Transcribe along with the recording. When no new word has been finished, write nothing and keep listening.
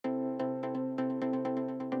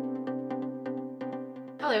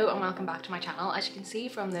Hello and welcome back to my channel. As you can see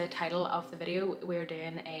from the title of the video, we're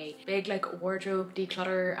doing a big wardrobe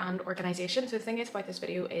declutter and organization. So the thing is about this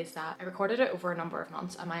video is that I recorded it over a number of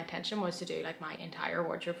months and my intention was to do my entire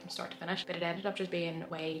wardrobe from start to finish, but it ended up just being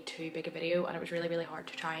way too big a video and it was really hard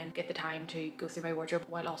to try and get the time to go through my wardrobe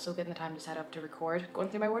while also getting the time to set up to record going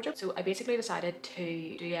through my wardrobe. So I basically decided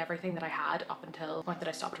to do everything that I had up until the point that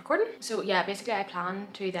I stopped recording. So yeah, basically I plan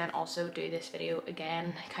to then also do this video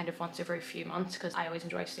again kind of once every few months because I always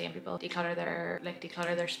enjoy seeing people declutter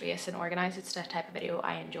their space and organize. It's the type of video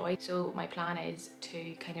I enjoy. So my plan is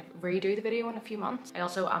to kind of redo the video in a few months. I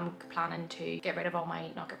also am planning to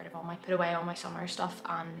put away all my summer stuff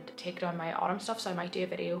and take down my autumn stuff. So I might do a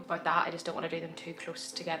video about that. I just don't want to do them too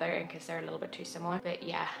close together in case they're a little bit too similar. But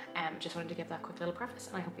yeah, just wanted to give that quick little preface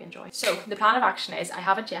and I hope you enjoy. So the plan of action is I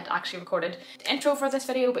haven't yet actually recorded the intro for this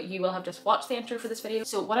video, but you will have just watched the intro for this video.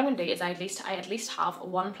 So what I'm going to do is I at least have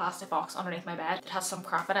one plastic box underneath my bed that has some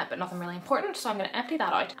crap in it but nothing really important, so I'm going to empty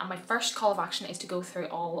that out. And my first call of action is to go through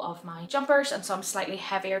all of my jumpers and some slightly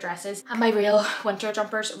heavier dresses and my real winter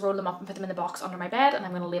jumpers, roll them up and put them in the box under my bed, and I'm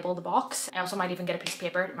going to label the box. I also might even get a piece of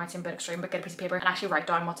paper, it might seem a bit extreme, but get a piece of paper and actually write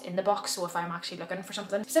down what's in the box, so if I'm actually looking for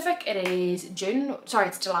something specific. It is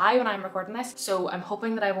it's July when I'm recording this, so I'm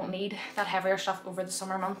hoping that I won't need that heavier stuff over the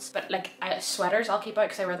summer months, but sweaters I'll keep out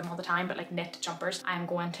because I wear them all the time, but knit jumpers I'm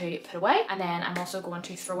going to put away, and then I'm also going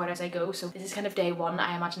to throw out as I go. So this is kind of day one.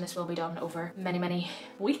 I imagine this will be done over many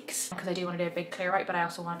weeks because I do want to do a big clear out, but I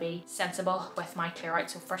also want to be sensible with my clear out.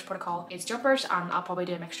 So first protocol is jumpers, and I'll probably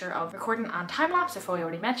do a mixture of recording and time lapse. If I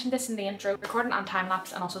already mentioned this in the intro, recording and time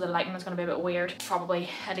lapse, and also the lighting is going to be a bit weird, probably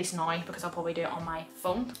at least now, because I'll probably do it on my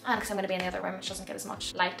phone and because I'm going to be in the other room which doesn't get as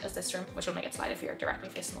much light as this room, which will make it slide if you're directly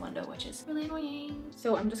facing the window, which is really annoying.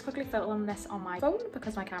 So I'm just quickly filming this on my phone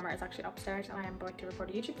because my camera is actually upstairs and I am about to record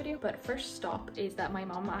a YouTube video. But first stop is that my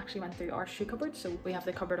mum actually went through our shoe cupboard. So we have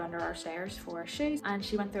the cupboard under our stairs for shoes, and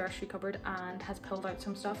she went through our shoe cupboard and has pulled out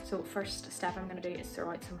some stuff. So first step I'm going to do is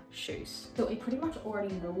throw out some shoes. So I pretty much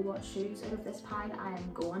already know what shoes out of this pile I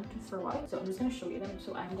am going to throw out, so I'm just going to show you them.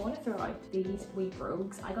 So I'm going to throw out these wee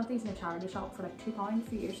brogues. I got these in a charity shop for £2 a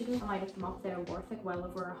few years ago, and I looked them up. They're worth well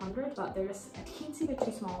over 100, but they're just a teensy bit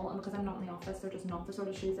too small, and because I'm not in the office, they're just not the sort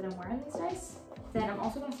of shoes that I'm wearing these days. Then I'm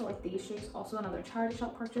also going to throw out these shoes, also another charity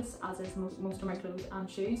shop purchase, as is most of my clothes and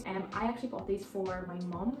shoes. I actually bought these for my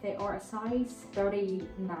mum. They are a size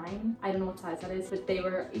 39. I don't know what size that is, but they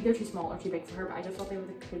were either too small or too big for her, but I just thought they were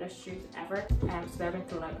the coolest shoes ever. So they're being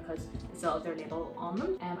thrown out because they still have their label on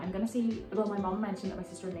them. I'm going to see, well, my mum mentioned that my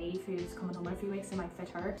sister Neve, who's coming home in a few weeks, they might fit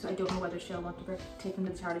her, so I don't know whether she'll want to take them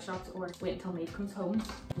to the charity shops or wait until Neve comes home.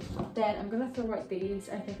 Then I'm going to throw out these.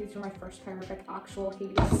 I think these were my first pair of actual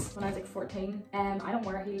heels when I was 14. I don't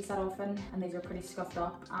wear heels that often, and these are pretty scuffed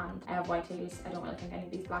up, and I have white heels. I don't really think any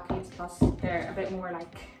of these black heels, plus they're a bit more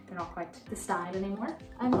they're not quite the style anymore.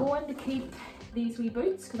 I'm going to keep these wee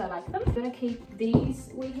boots because I like them. I'm going to keep these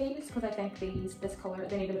wee heels because I think this colour,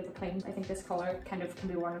 they need a bit of a clean. I think this colour kind of can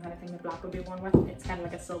be worn with anything that black would be worn with. It's kind of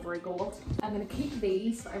like a silvery gold. I'm going to keep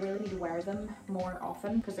these, but I really need to wear them more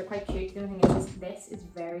often because they're quite cute. The only thing is just this is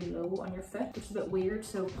very low on your foot, which is a bit weird,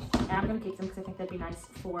 so I'm going to keep them because I think they'd be nice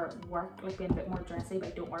for work, being a bit more dressy, but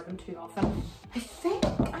I don't wear them too often. I think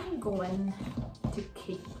I'm going to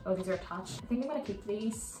keep, oh, these are attached. I think I'm going to keep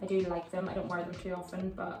these. I do like them. I don't wear them too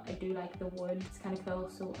often, but I do like the wood. It's kind of cool,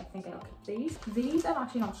 so I think I'll keep these. These, I'm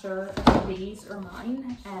actually not sure if these are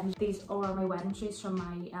mine. These are my wedding shoes from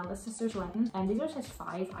my eldest sister's wedding, and these are size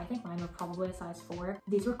 5. I think mine were probably a size 4.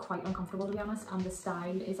 These were quite uncomfortable, to be honest, and the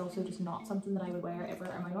style is also just not something that I would wear ever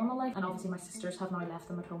in my normal life. And obviously my sisters have now left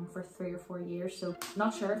them at home for 3 or 4 years, so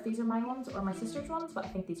not sure if these are my ones or my sister's ones, but I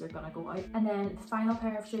think these are gonna go out. And then the final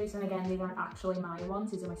pair of shoes, and again, these aren't actually my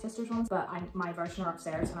ones, these are my sister's ones, but my version are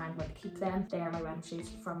upstairs and I'm going to keep them. They are my wedding shoes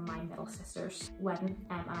from my middle sister's wedding,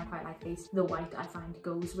 and I quite like these. The white I find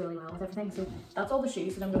goes really well with everything. So that's all the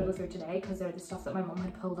shoes that I'm going to go through today because they're the stuff that my mum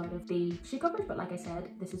had pulled out of the shoe cupboard. But like I said,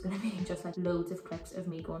 this is going to be just loads of clips of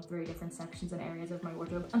me going through different sections and areas of my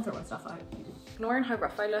wardrobe and throwing stuff out. Ignoring how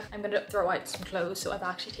rough I look, I'm going to throw out some clothes. So I've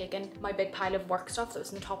actually taken my big pile of work stuff that was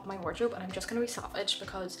in the top of my wardrobe, and I'm just going to be savage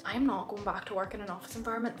because I'm not going back to work in an office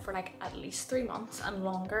environment for at least 3 months and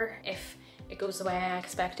longer if it goes the way I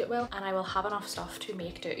expect it will, and I will have enough stuff to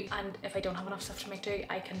make do. And if I don't have enough stuff to make do,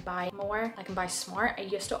 I can buy more. I can buy smart. I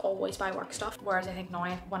used to always buy work stuff, whereas I think now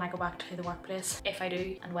when I go back to the workplace, if I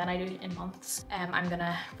do and when I do in months, I'm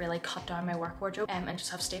gonna really cut down my work wardrobe and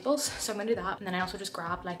just have staples. So I'm gonna do that, and then I also just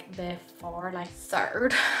grab the far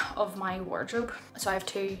third of my wardrobe. So I have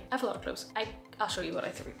a lot of clothes. I'll show you what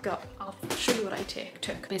I I'll show you what I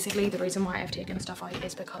took. Basically, the reason why I've taken stuff out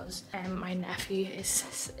is because my nephew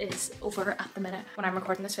is over at the minute when I'm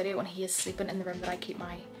recording this video, and he is sleeping in the room that I keep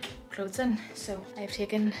my clothes in. So I've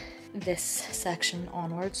taken this section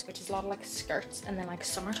onwards, which is a lot of like skirts and then like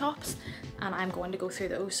summer tops, and I'm going to go through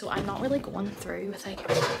those. So I'm not really going through with like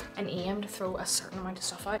an aim to throw a certain amount of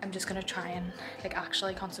stuff out. I'm just gonna try and like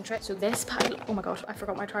actually concentrate. So this pile, oh my god, I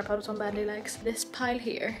forgot my tripod was on bendy legs. This pile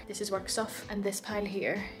here, this is work stuff, and this pile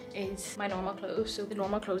here is my normal clothes. So the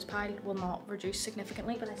normal clothes pile will not reduce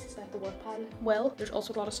significantly, but I suspect the work pile will. There's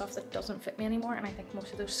also a lot of stuff that doesn't fit me anymore, and I think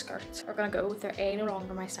most of those skirts are gonna go. They're A, no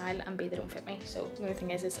longer my style, and B, they don't fit me. So the only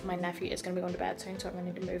thing is my nephew is going to be going to bed soon, so I'm going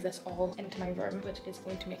to need to move this all into my room, which is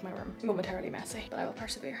going to make my room momentarily messy, but I will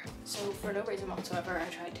persevere. So for no reason whatsoever, I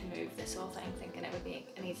tried to move this whole thing thinking it would be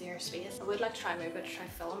an easier space. I would like to try and move it to try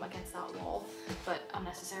film against that wall, but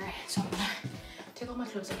unnecessary. So I'm going to take all my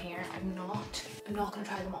clothes in here. I'm not going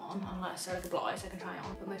to try them on unless they're like a blouse I can try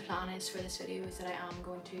on. But my plan is for this video is that I am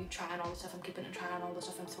going to try on all the stuff I'm keeping and try on all the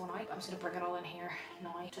stuff I'm throwing out. I'm just going to bring it all in here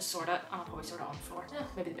now to sort it, and I'll probably sort it on the floor. Yeah,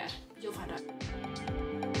 maybe the bed. You'll find out.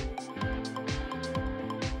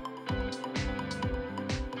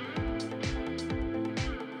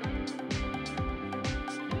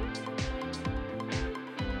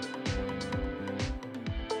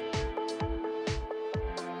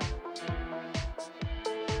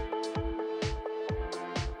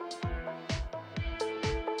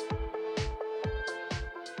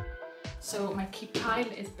 So my keep pile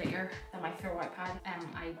is bigger than my throw out pile.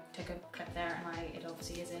 I took a clip there, and it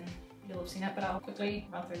obviously is in, you'll have seen it, but I'll quickly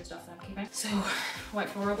run through the stuff that I'm keeping. So white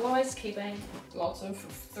floral blouse, keeping lots of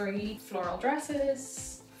 3 floral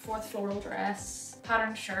dresses, 4th floral dress,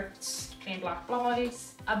 patterned shirts, plain black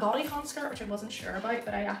blouse, a bodycon skirt which I wasn't sure about,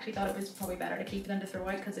 but I actually thought it was probably better to keep than to throw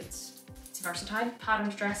out because it's versatile.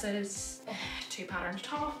 Patterned dresses, 2 patterned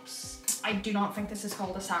tops. I do not think this is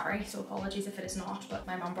called a sari, so apologies if it is not, but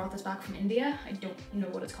my mom brought this back from India. I don't know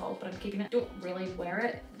what it's called, but I'm keeping it. Don't really wear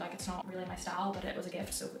it, like it's not really my style, but it was a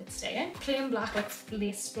gift, so it's staying. Plain black like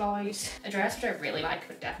lace blouse, a dress which I really like,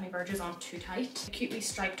 but definitely verges on too tight. A cute wee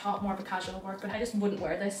striped top, more of a casual work, but I just wouldn't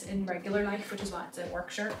wear this in regular life, which is why it's a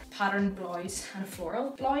work shirt. Patterned blouse and a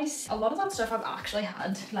floral blouse. A lot of that stuff I've actually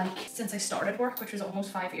had like since I started work, which was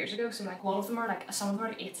almost 5 years ago, so like a lot of them are like, some of them are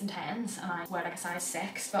like 8s and 10s, and I wear like a size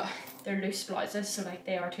 6, but they're loose blouses, so like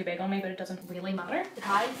they are too big on me, but it doesn't really matter. The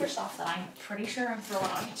pile for stuff that I'm pretty sure I'm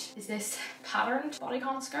throwing out is this patterned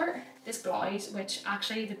bodycon skirt, this blouse, which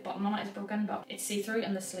actually the button on it is broken, but it's see-through,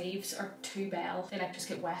 and the sleeves are too bell. They like just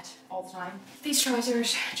get wet all the time. These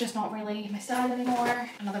trousers, just not really my style anymore.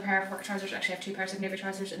 Another pair of work trousers. Actually I have 2 pairs of navy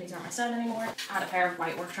trousers, and these aren't my style anymore. I had a pair of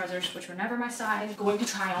white work trousers, which were never my style. Going to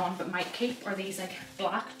try on, but might keep, are these like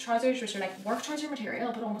black trousers, which are like work trouser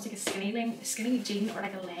material, but almost like a skinny jean or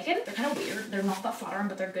like a legging. They're kind of weird. They're not that flattering,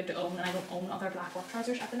 but they're good to own, and I don't own other black work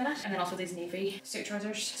trousers at the minute. And then also these navy suit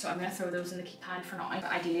trousers, so I'm going to throw those in the keep pile for now. But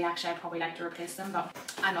ideally actually I'd probably like to replace them, but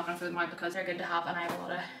I'm not going to throw them out because they're good to have, and I have a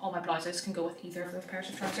lot of, all my blouses can go with either of those pairs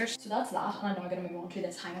of trousers. So that's that, and I'm now going to move on to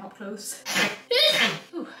this hanging up clothes.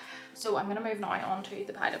 So I'm going to move now on to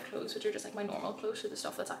the pile of clothes, which are just like my normal clothes, so the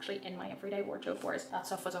stuff that's actually in my everyday wardrobe, whereas that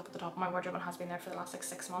stuff was up at the top of my wardrobe and has been there for the last like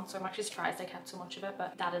 6 months. So I'm actually surprised I kept so much of it,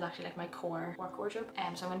 but that is actually like my core work wardrobe.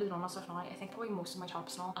 So I'm into the normal stuff now. I think probably most of my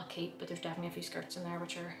tops and all I'll keep, but there's definitely a few skirts in there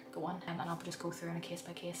which are going, and I'll just go through on a case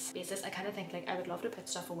by case basis. I kind of think like I would love to put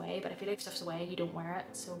stuff away, but I feel like if stuff's away you don't wear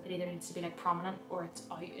it, so it either needs to be like prominent or it's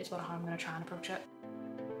out, is how I'm going to try and approach it.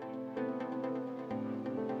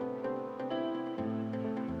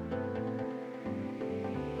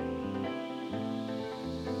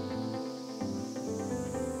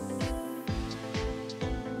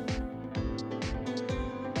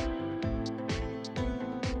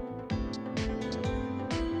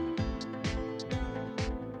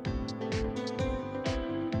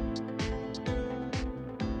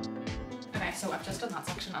 So I've just done that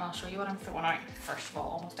section, and I'll show you what I'm throwing out first of all,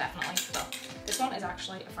 almost definitely. So this one is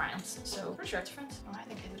actually a friend's, so pretty sure it's a friend's. Oh, I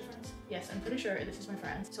think it's a friend's. Yes, I'm pretty sure this is my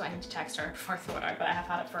friend's, so I need to text her before I throw it out, but I have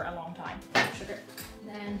had it for a long time. Sugar.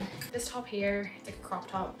 Then this top here, it's like a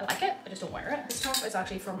crop top. I like it, I just don't wear it. This top is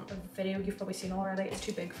actually from a video you've probably seen already. It's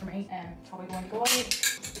too big for me, and probably going to go out.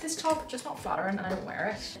 This top, just not flattering, and I don't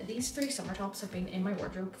wear it. These 3 summer tops have been in my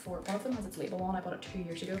wardrobe before. One of them has its label on, I bought it 2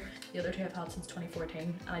 years ago. The other 2 I've had since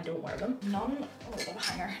 2014, and I don't wear them. None, oh, I've got a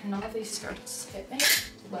hanger. None of these skirts fit me.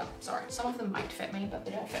 Well, sorry, some of them might fit me, but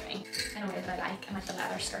they don't fit me in a way that I like, and like the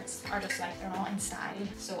leather skirts are just like, they're not in style.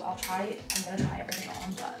 So I'm gonna try everything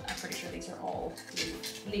on, but I'm pretty sure these are all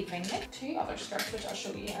leaving me. 2 other skirts, which I'll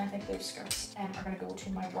show you, and I think those skirts are gonna go to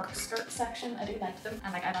my work skirt section. I do like them,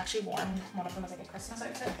 and like I've actually worn one of them as like a Christmas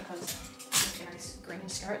outfit because it's a nice green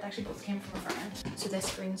skirt. They actually both came from a friend. So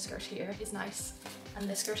this green skirt here is nice. And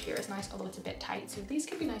this skirt here is nice, although it's a bit tight, so these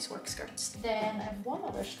could be nice work skirts. Then I have one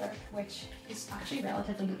other skirt which is actually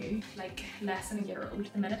relatively new, like less than a year old.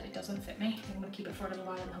 At the minute it doesn't fit me. I'm going to keep it for a little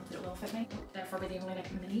while and hope that it will fit me. Therefore be the only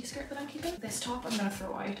like mini skirt that I'm keeping. This top I'm going to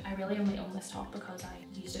throw out. I really only own this top because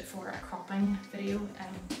I used it for a cropping video,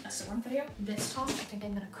 a sewing video. This top I think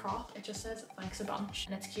I'm going to crop. It just says thanks a bunch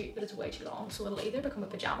and it's cute but it's way too long, so it'll either become a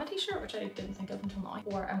pajama t-shirt, which I didn't think of until now,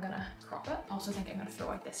 or I'm going to crop it. I also think I'm going to throw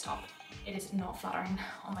out this top. It is not flattering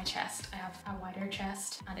on my chest. I have a wider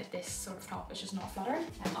chest and this sort of top is just not flattering.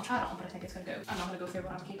 I'll try it on, but I think it's going to go. I'm not going to go through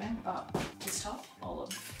what I'm keeping, but this top, all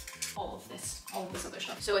of this other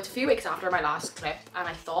stuff. So it's a few weeks after my last clip and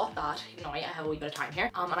I thought that, you know, I have a wee bit of time here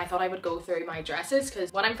and I thought I would go through my dresses,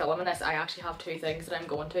 because when I'm filming this I actually have two things that I'm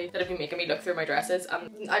going to that have been making me look through my dresses,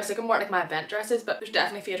 and I was thinking more like my event dresses, but there's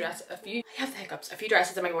definitely a few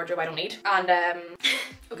dresses in my wardrobe I don't need, and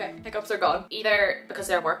okay, hiccups are gone, either because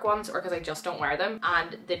they're work ones or because I just don't wear them,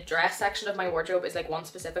 and the dress section of my wardrobe is like one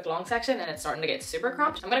specific long section and it's starting to get super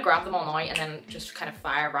cramped. I'm gonna grab them all now and then just kind of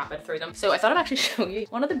fire rapid through them. So I thought I'd actually show you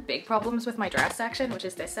one of the big problems with my dress section, which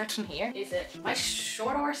is this section here, is that my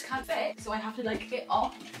short arse can't fit, so I have to like get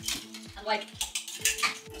up and like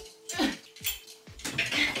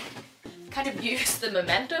kind of use the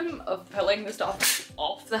momentum of pulling the stuff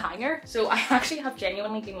off the hanger. So I actually have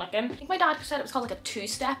genuinely been looking, I think my dad said it was called like a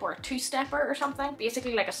two-step or a two-stepper or something,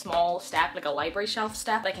 basically like a small step, like a library shelf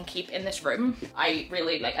step that I can keep in this room. I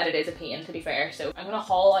really like, and it is a pain to be fair, so I'm gonna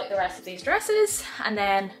haul out the rest of these dresses and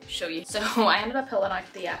then show you. So I ended up pulling out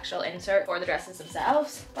the actual insert for the dresses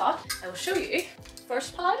themselves, but I will show you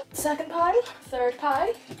first pile, second pile, third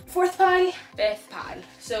pile, fourth pile, fifth pile.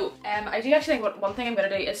 So I do actually think one thing I'm gonna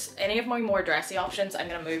do is any of my more dressy options I'm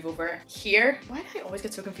gonna move over here. Why do I always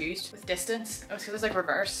get so confused with distance? Oh, it's because it's like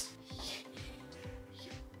reverse.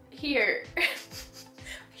 Here.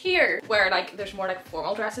 Here, where like there's more like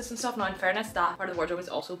formal dresses and stuff. Now in fairness, that part of the wardrobe is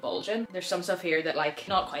also bulging. There's some stuff here that like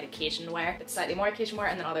not quite occasion wear, it's slightly more occasion wear,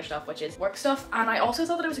 and then other stuff which is work stuff. And I also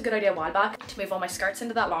thought that it was a good idea a while back to move all my skirts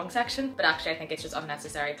into that long section, but actually I think it's just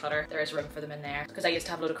unnecessary clutter. There is room for them in there because I used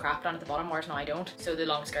to have a load of crap down at the bottom, whereas now I don't, so the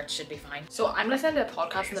long skirts should be fine. So I'm listening to a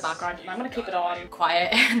podcast in the background and I'm gonna keep it on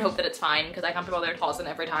quiet and hope that it's fine because I can't be bothered pausing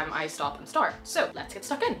every time I stop and start. So let's get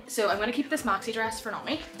stuck in. So I'm gonna keep this maxi dress for now.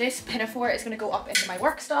 This pinafore is gonna go up into my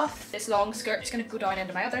work stuff. This long skirt is going to go down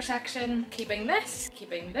into my other section, keeping this,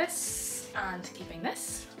 and keeping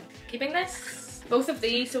this. Both of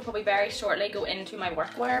these will probably very shortly go into my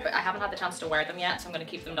workwear, but I haven't had the chance to wear them yet, so I'm going to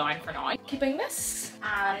keep them down for now. Keeping this,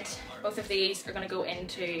 and both of these are going to go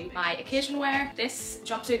into my occasion wear. This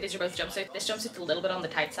jumpsuit, these are both jumpsuits. This jumpsuit's a little bit on the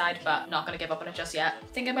tight side, but not going to give up on it just yet. I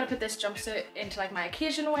think I'm going to put this jumpsuit into like my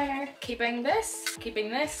occasion wear. Keeping this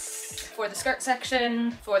for the skirt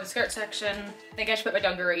section, I think I should put my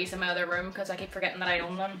dungarees in my other room because I keep forgetting that I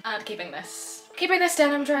own them. And keeping this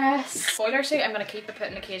denim dress. Spoiler suit I'm gonna keep to put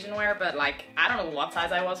in occasion wear, but like I don't know what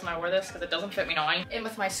size I was when I wore this because it doesn't fit me now. In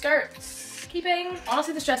with my skirts.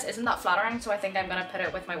 Honestly this dress isn't that flattering, so I think I'm gonna put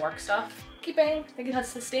it with my work stuff. I think it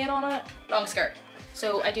has the stain on it. Long skirt.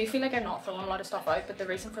 So I do feel like I'm not throwing a lot of stuff out, but the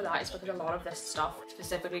reason for that is because a lot of this stuff,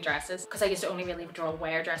 specifically dresses, because I used to only really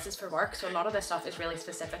wear dresses for work, so a lot of this stuff is really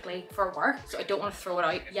specifically for work, so I don't want to throw it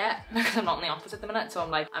out yet because I'm not in the office at the minute, so I'm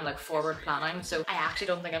like forward planning, so I actually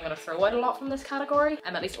don't think I'm going to throw out a lot from this category.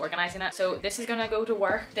 I'm at least organising it. So this is going to go to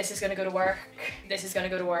work, this is going to go to work, this is going to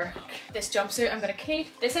go to work. This jumpsuit I'm going to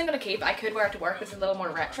keep. This I'm going to keep. I could wear it to work. It's a little more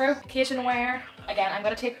retro. Occasion wear. Again, I'm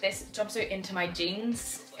going to take this jumpsuit into my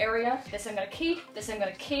jeans area. This I'm gonna keep. This I'm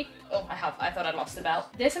gonna keep. Oh, I thought I'd lost the belt.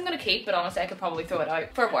 This I'm gonna keep, but honestly I could probably throw it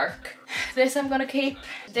out for work. This I'm gonna keep.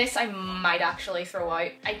 This I might actually throw out.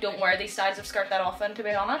 I don't wear these styles of skirt that often, to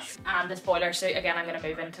be honest. And this boiler suit, again, I'm gonna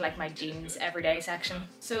move into like my jeans everyday section.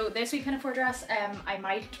 So this wee pinafore dress, I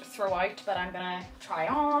might throw out, but I'm gonna try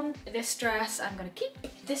on. This dress I'm gonna keep.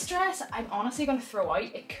 This dress I'm honestly gonna throw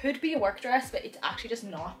out. It could be a work dress, but it's actually just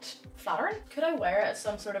not flattering. Could I wear it as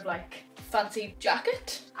some sort of like fancy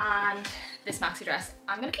jacket? And this maxi dress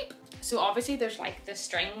I'm gonna keep. So obviously there's like the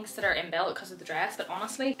strings that are inbuilt because of the dress, but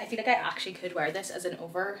honestly I feel like I actually could wear this as an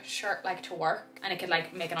overshirt like to work, and it could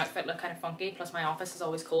like make an outfit look kind of funky, plus my office is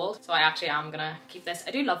always cold, so I actually am gonna keep this.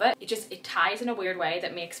 I do love it. It ties in a weird way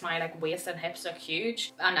that makes my like waist and hips look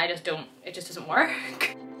huge, and it just doesn't work.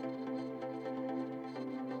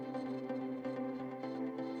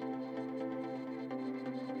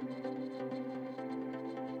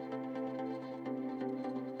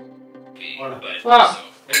 What?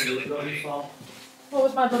 What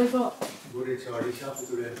was my bloody fault? Go to the charity shop to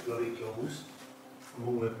go to bloody clothes. I'm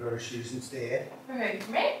home with a pair of shoes instead. Okay,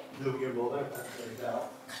 for me? Look, your mother, that's very bad.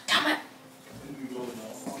 Damn it!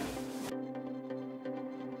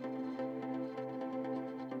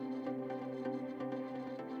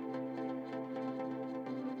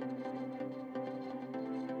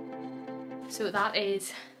 So that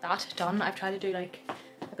is that done. I've tried to do like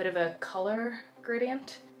a bit of a colour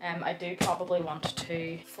gradient. I do probably want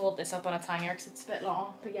to fold this up on its hanger because it's a bit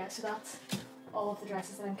long. But yeah, so that's all of the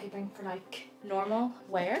dresses that I'm keeping for like normal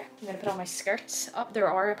wear. I'm going to put all my skirts up. There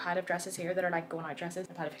are a pile of dresses here that are like going out dresses,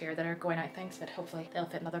 a pile of here that are going out things, but hopefully they'll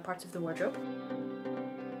fit in other parts of the wardrobe.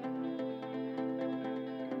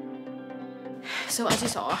 So as you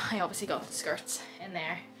saw, I obviously got the skirts in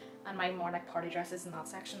there and my more like party dresses in that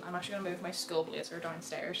section. I'm actually going to move my school blazer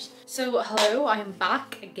downstairs. So hello, I am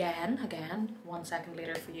back again, 1 second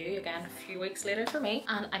later for you, again a few weeks later for me,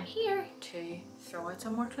 and I'm here to throw out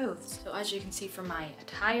some more clothes. So as you can see from my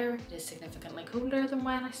attire, it is significantly colder than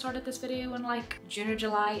when I started this video in like June or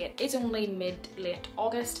July. It is only mid-late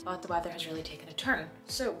August, but the weather has really taken a turn.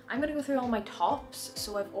 So I'm going to go through all my tops.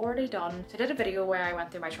 So I've already done, so I did a video where I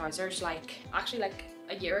went through my trousers actually like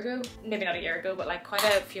a year ago, maybe not a year ago, but like quite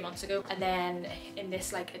a few months ago. And then in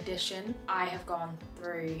this like edition, I have gone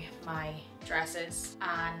through my dresses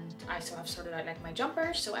and I still have sorted out like my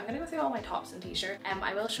jumpers. So I'm gonna go through all my tops and t-shirts.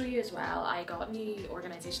 I will show you as well, I got new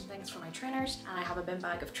organisation things for my trainers, and I have a bin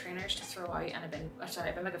bag of trainers to throw out and a bin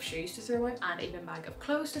bag of shoes to throw out and a bin bag of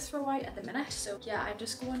clothes to throw out at the minute. So yeah, I'm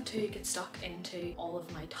just going to get stuck into all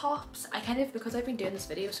of my tops. I kind of, because I've been doing this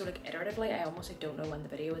video so like iteratively, I almost like don't know when the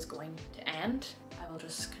video is going to end. I will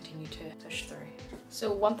just continue to push through.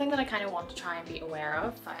 So one thing that I kind of want to try and be aware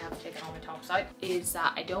of, I have taken all my tops out, is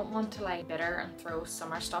that I don't want to like bitter and throw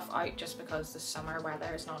summer stuff out just because the summer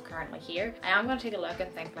weather is not currently here. I am going to take a look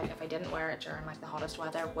and think like if I didn't wear it during like the hottest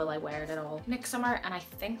weather, will I wear it at all next summer? And I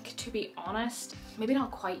think, to be honest, maybe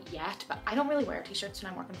not quite yet, but I don't really wear t-shirts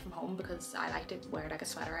when I'm working from home because I like to wear like a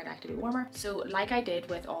sweater. I like to be warmer. So like I did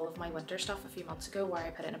with all of my winter stuff a few months ago where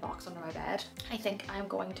I put it in a box under my bed, I think I'm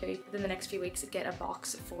going to within the next few weeks get a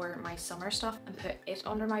box for my summer stuff and put it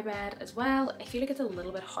under my bed as well. I feel like it's a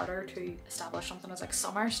little bit harder to establish something as like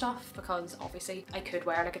summer stuff because obviously I could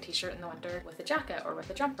wear like a t-shirt in the winter with a jacket or with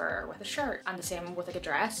a jumper or with a shirt, and the same with like a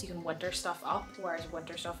dress. You can winter stuff up, whereas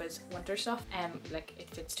winter stuff is winter stuff. Like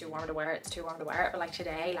if it's too warm to wear it, it's too warm to wear it. But like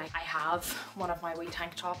today, like I have one of my wee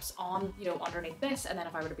tank tops on, you know, underneath this, and then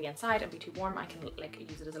if I were to be inside and be too warm, I can like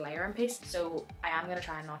use it as a layering piece. So I am gonna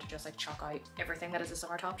try not to just like chuck out everything that is a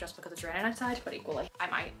summer top just because it's raining outside, but equally I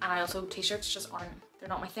might. And I also, t-shirts just aren't, they're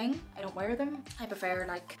not my thing. I don't wear them. I prefer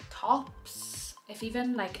like tops, if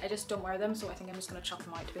even, like I just don't wear them, so I think I'm just gonna chuck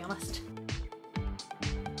them out, to be honest.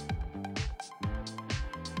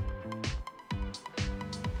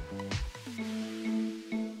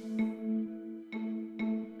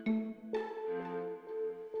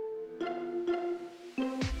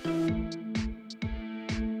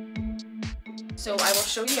 So I will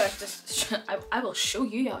show you out this, I will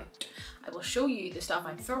show you the stuff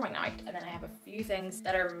I'm throwing out, and then I have a few things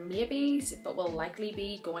that are maybes but will likely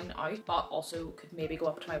be going out but also could maybe go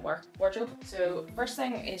up to my work wardrobe. So first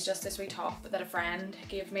thing is just this wee top that a friend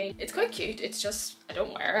gave me. It's quite cute, it's just I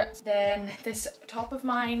don't wear it. Then this top of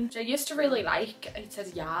mine, which I used to really like, it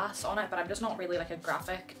says Yas on it, but I'm just not really like a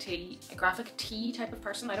graphic tee type of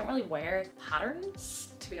person. I don't really wear patterns,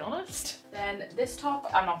 to be honest. Then this top,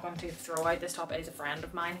 I'm not going to throw out. This top is a friend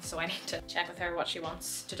of mine, so I need to check with her what she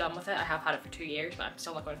wants to done with it. I have had it for 2 years, but I'm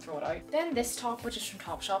still not going to throw it out. Then this top, which is from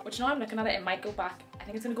Topshop, which now I'm looking at it, it might go back. I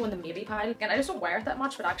think it's gonna go in the maybe pile. Again, I just don't wear it that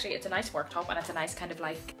much, but actually it's a nice work top and it's a nice kind of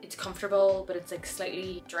like, it's comfortable, but it's like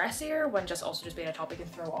slightly dressier when just also just being a top you can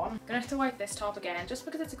throw on. I'm gonna throw out this top again, just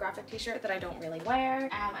because it's a graphic t-shirt that I don't really wear.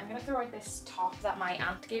 I'm gonna throw out this top that my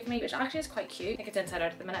aunt gave me, which actually is quite cute. I think it's inside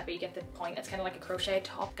out at the minute, but you get the point. It's kind of like a crochet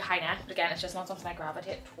top, high neck, but again, it's just not something I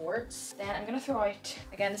gravitate towards. Then I'm gonna throw out,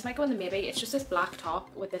 again, this might go in the maybe, it's just this black top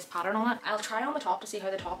with this pattern on it. I'll try on the top to see how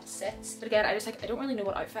the top sits, but again, I don't really know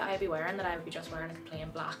what outfit I'd be wearing, that I would be just wearing a plain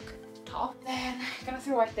black top. Then I'm gonna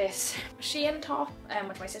throw out this Shein top,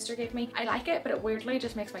 which my sister gave me. I like it, but it weirdly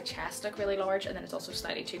just makes my chest look really large, and then it's also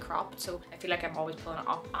slightly too cropped, so I feel like I'm always pulling it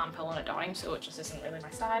up and pulling it down, so it just isn't really my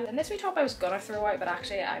style. And this wee top I was gonna throw out, but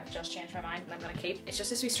actually I've just changed my mind and I'm gonna keep. It's just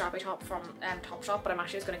this wee strappy top from Topshop, but I'm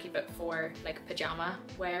actually just gonna keep it for like pajama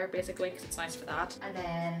wear, basically, because it's nice for that. And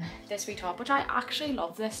then this wee top, which I actually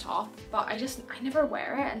love this top, but I never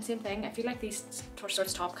wear it, and same thing, I feel like these sorts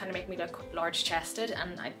of top kind of make me look large chested,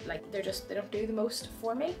 and I like they don't do the most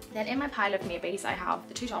for me. Then in my pile of maybes, I have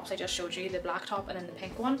the two tops I just showed you, the black top and then the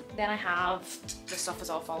pink one. Then I have, this stuff is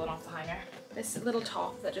all falling off the hanger. this little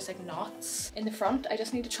top that just like knots in the front. I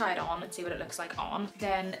just need to try it on and see what it looks like on.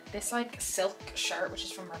 Then this like silk shirt, which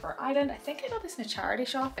is from River Island. I think I got this in a charity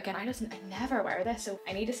shop. Again, I never wear this, so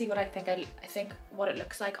I need to see what I think what it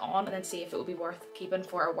looks like on, and then see if it would be worth keeping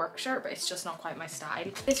for a work shirt, but it's just not quite my style.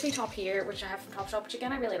 This wee top here, which I have from Topshop, which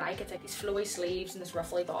again I really like. It's like these flowy sleeves and this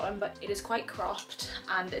ruffly bottom, but it is quite cropped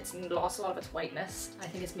and it's lost a lot of its whiteness. I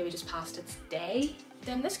think it's maybe just past its day.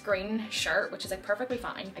 Then this green shirt, which is like perfectly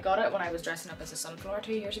fine. I got it when I was dressing up as a sunflower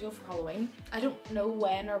 2 years ago for Halloween. I don't know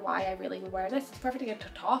when or why I really would wear this. It's perfect to get to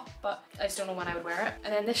top, but I just don't know when I would wear it.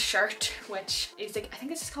 And then this shirt, which is like, I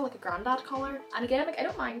think this is called like a granddad collar. And again, like I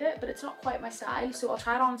don't mind it, but it's not quite my style. So I'll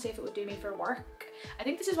try it on and see if it would do me for work. I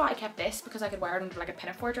think this is why I kept this, because I could wear it under like a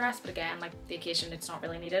pinafore dress, but again, like the occasion, it's not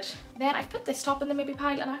really needed. Then I've put this top in the maybe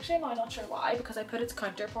pile, and actually I'm not sure why, because I put its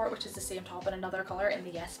counterpart, which is the same top in another colour, in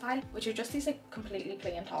the yes pile, which are just these like completely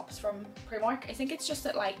plain tops from Primark. I think it's just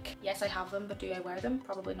that like, yes I have them, but do I wear them?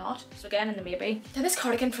 Probably not. So again, in the maybe. Then this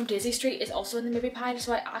cardigan from Daisy Street is also in the maybe pile,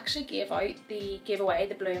 so I actually gave away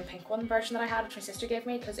the blue and pink one version that I had, which my sister gave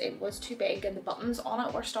me, because it was too big and the buttons on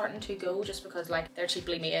it were starting to go, just because like they're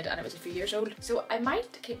cheaply made and it was a few years old. So I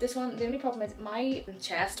might keep this one. The only problem is my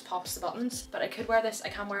chest pops the buttons, but I could wear this, I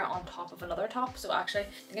can wear it on top of another top. So actually I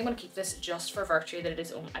think I'm going to keep this just for virtue that it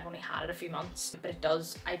is I've only had it a few months, but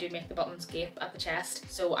I do make the buttons gape at the chest,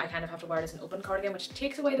 so I kind of have to wear it as an open cardigan, which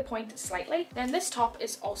takes away the point slightly. Then this top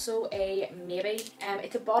is also a maybe.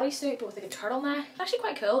 It's a bodysuit but with like a turtleneck. It's actually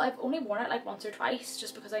quite cool. I've only worn it like once or twice,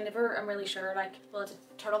 just because I never am really sure, like, well, it's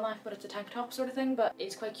a turtleneck but it's a tank top sort of thing, but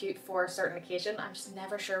it's quite cute for a certain occasion. I'm just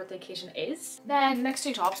never sure what the occasion is. Then next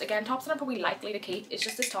two tops, again tops that I'm probably likely to keep. It's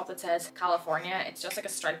just this top that says California. It's just like a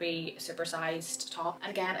stripy supersized top,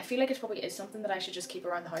 and again I feel like it probably is something that I should just keep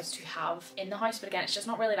around the house to have in the house, but again it's just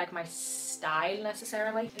not really like my style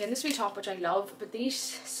necessarily. And then this wee top, which I love, but these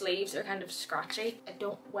sleeves are kind of scratchy. I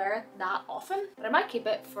don't wear it that often, but I might keep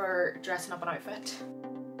it for dressing up an outfit.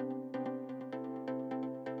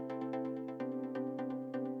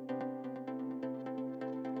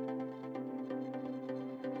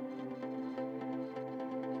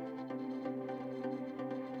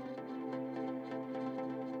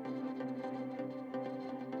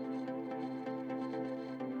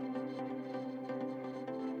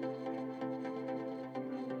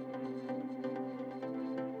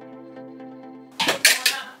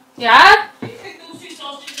 Yeah? You cook those two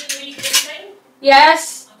sausages in the wee thing?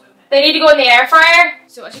 Yes. They need to go in the air fryer.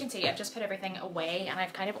 So as you can see, I've just put everything away and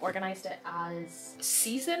I've kind of organized it as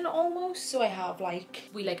season almost. So I have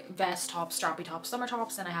like vest tops, strappy tops, summer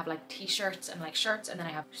tops, and I have like t-shirts and like shirts, and then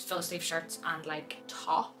I have full sleeve shirts and like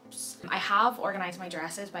tops. I have organized my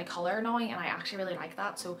dresses by colour now, and I actually really like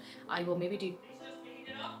that, so I will maybe do.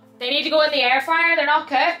 They need to go in the air fryer, they're not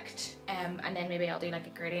cooked. And then maybe I'll do like a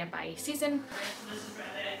gradient by season. This is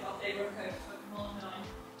ready. I thought they were cooked, but I'm pulling them down.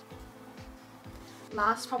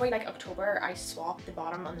 Last probably like October, I swapped the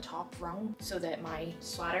bottom and the top rung so that my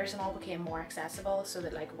sweaters and all became more accessible, so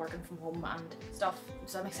that like working from home and stuff,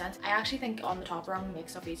 does that make sense? I actually think on the top rung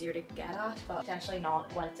makes stuff easier to get at, but potentially not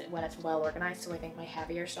when it's well organized. So I think my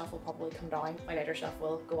heavier stuff will probably come down, my lighter stuff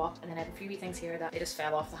will go up, and then I have a few wee things here that they just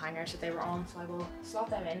fell off the hangers that they were on, so I will slot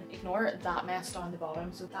them in. Ignore that mess down the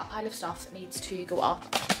bottom, so that pile of stuff needs to go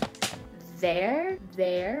up there,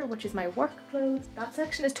 which is my work clothes. That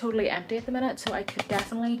section is totally empty at the minute, so I could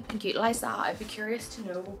definitely utilize that. I'd be curious to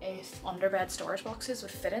know if underbed storage boxes would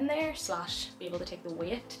fit in there, slash be able to take the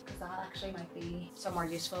weight, because that actually might be somewhere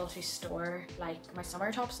useful to store like my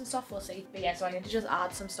summer tops and stuff. We'll see. But yeah, so I need to just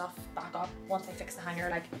add some stuff back up once I fix the hanger.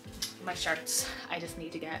 Like my shirts, I just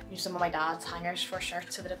need to get some of my dad's hangers for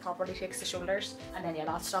shirts so that it properly takes the shoulders, and then yeah,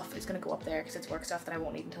 that stuff is going to go up there because it's work stuff that I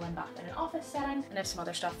won't need until I'm back in an office setting. And if some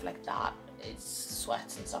other stuff like that is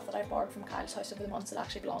sweats and stuff that I borrowed from Kyle's house over the months that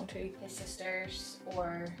actually belong to his sisters,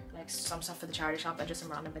 or like some stuff for the charity shop and just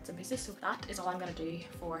some random bits and pieces. So that is all I'm gonna do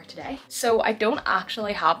for today. So I don't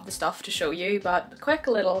actually have the stuff to show you, but a quick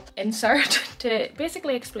little insert to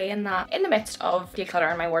basically explain that in the midst of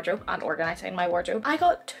decluttering my wardrobe and organizing my wardrobe, I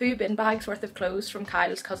got 2 bin bags worth of clothes from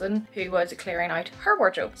Kyle's cousin who was clearing out her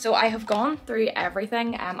wardrobe. So I have gone through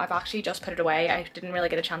everything. I've actually just put it away. I didn't really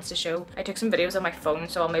get a chance to show. I took some videos on my phone,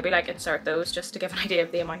 so I'll maybe like insert those just to give an idea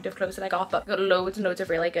of the amount of clothes that I got, but I got loads and loads of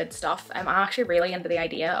really good stuff. I'm actually really into the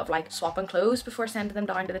idea of like swapping clothes before sending them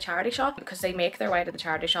down to the charity shop, because they make their way to the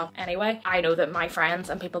charity shop anyway. I know that my friends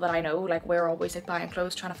and people that I know, like, we're always like buying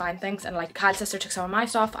clothes, trying to find things, and like Kyle's sister took some of my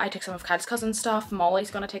stuff, I took some of Kyle's cousin's stuff,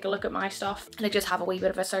 Molly's gonna take a look at my stuff, and like just have a wee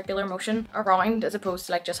bit of a circular motion around, as opposed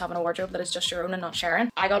to like just having a wardrobe that is just your own and not sharing.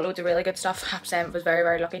 I got loads of really good stuff. I have to say I was very,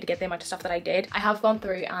 very lucky to get the amount of stuff that I did. I have gone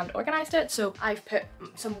through and organised it. So I've put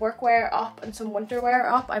some workwear up and some winter wear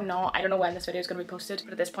up. I don't know when this video is going to be posted,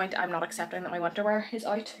 but at this point I'm not accepting that my winter wear is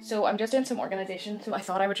out. So I'm just doing some organisation. So I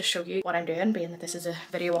thought I would just show you what I'm doing, being that this is a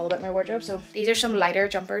video all about my wardrobe. So these are some lighter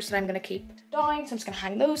jumpers that I'm going to keep down. So I'm just going to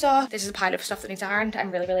hang those off. This is a pile of stuff that needs ironed.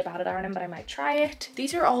 I'm really, really bad at ironing, but I might try it.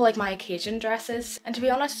 These are all like my occasion dresses. And to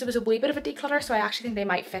be honest, it was a wee bit of a declutter. So I actually think they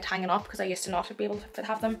might fit hanging up because I used to not be able to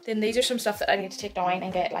have them. Then these are some stuff that I need to take down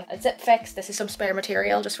and get like a zip fix. This is some spare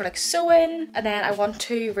material just for like sewing. And then I want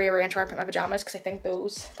to rearrange where I put my pajamas because I think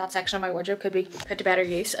that section of my wardrobe could be put to better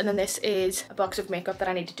use. And then this is a box of makeup that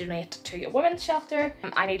I need to donate to a women's shelter.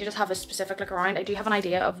 I need to just have a specific look around. I do have an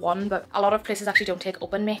idea of one, but a lot of places actually don't take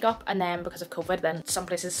open makeup, and then because of COVID then some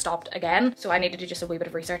places stopped again, so I need to do just a wee bit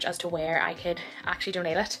of research as to where I could actually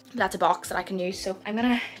donate it. That's a box that I can use, so I'm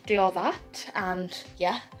gonna do all that. And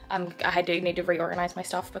yeah, I do need to reorganize my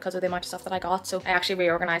stuff because of the amount of stuff that I got. So I actually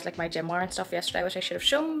reorganized like my gym wear and stuff yesterday, which I should have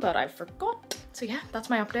shown, but I forgot. So yeah, that's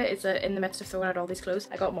my update. It's in the midst of throwing out all these clothes.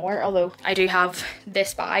 I got more, although I do have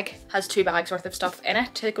this bag, has 2 bags worth of stuff in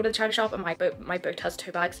it to go to the charity shop, and my boot has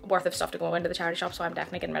 2 bags worth of stuff to go into the charity shop, so I'm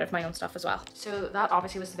definitely getting rid of my own stuff as well. So that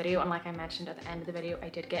obviously was the video, and like I mentioned at the end of the video, I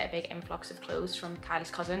did get a big influx of clothes from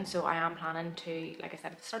Kylie's cousin, so I am planning to, like I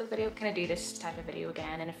said at the start of the video, kind of do this type of video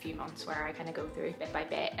again in a few months where I kind of go through bit by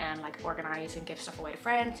bit and like organize and give stuff away to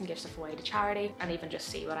friends and give stuff away to charity, and even just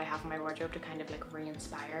see what I have in my wardrobe to kind of like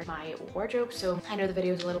re-inspire my wardrobe. So I know the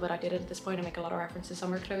video is a little bit outdated at this point. I make a lot of reference to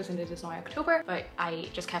summer clothes and it is now October, but I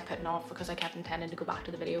just kept putting off because I kept intending to go back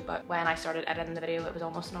to the video, but when I started editing the video it was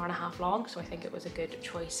almost an hour and a half long, so I think it was a good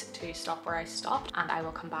choice to stop where I stopped, and I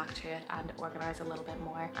will come back to it and organize a little bit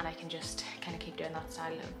more, and I can just kind of keep doing that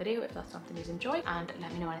style of video if that's something you enjoy. And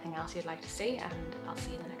let me know anything else you'd like to see, and I'll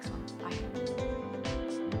see you in the next one. Bye.